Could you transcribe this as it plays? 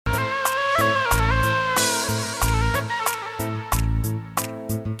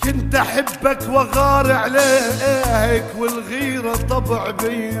كنت احبك وغار عليك والغيرة طبع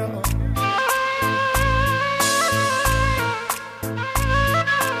بيا،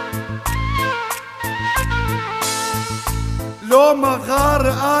 لو ما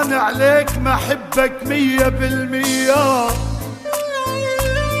غار انا عليك ما احبك 100%.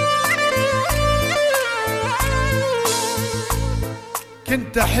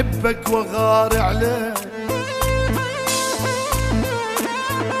 كنت احبك وغار عليك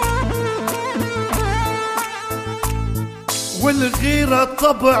والغيرة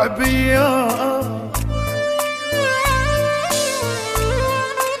طبع بيا،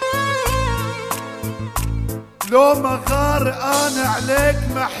 لو ما غار انا عليك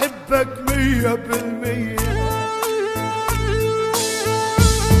ما احبك 100%.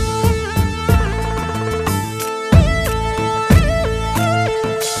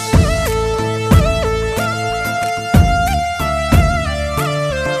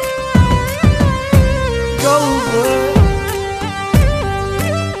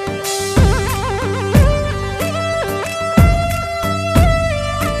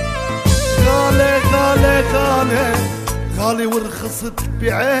 غالي ورخصت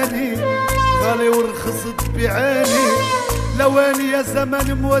بعيني، غالي ورخصت بعيني، لوين يا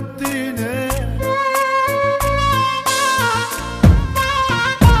زمن موديني؟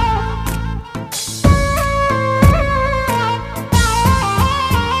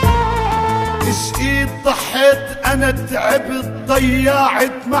 اشقيت ضحيت انا تعبت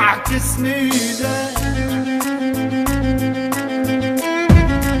ضيعت معك سنيني،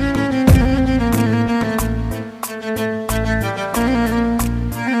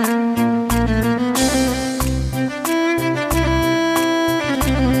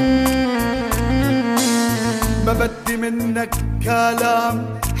 ما بدي منك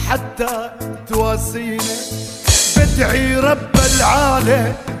كلام حتى تواسيني، بدعي رب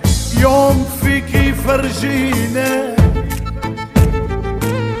العالي يوم فيك يفرجيني.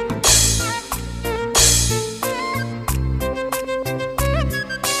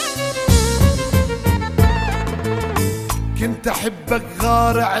 كنت احبك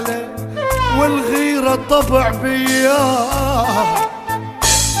غار عليك والغيرة طبع بيا،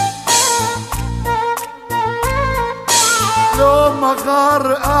 لو ما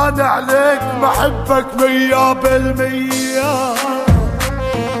غار انا عليك ما احبك 100%.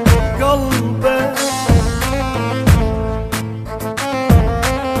 قلبي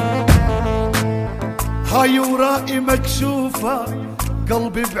هاي ورائي مكشوفة،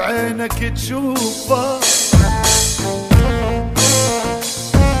 قلبي بعينك تشوفه،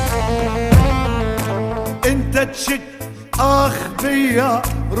 انت تشك اخ بيا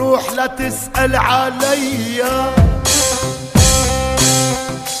روح لا تسأل عليا.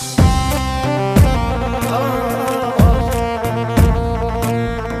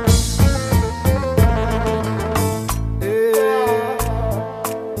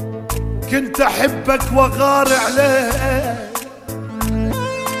 كنت احبك وغار عليك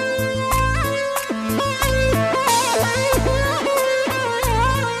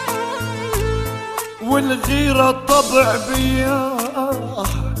والغيرة طبع بيا،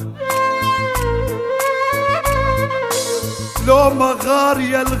 لو ما غار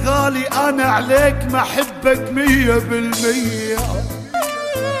يا الغالي انا عليك ما احبك 100%.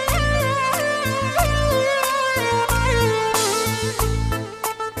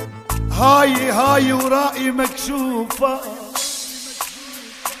 هاي ورائي مكشوفة،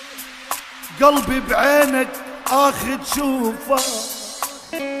 قلبي بعينك اخد شوفة،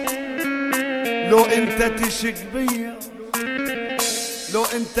 لو انت تشك بيا، لو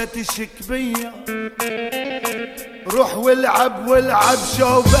انت تشك بيا روح والعب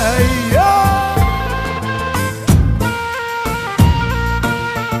شو بيا.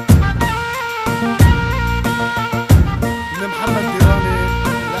 محمد الديراني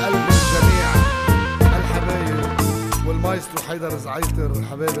لقلب الجميع الحبايب، والمايسترو حيدر زعيتر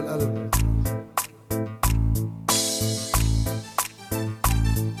حبايب القلب.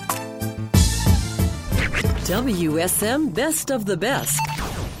 WSM Best of the Best.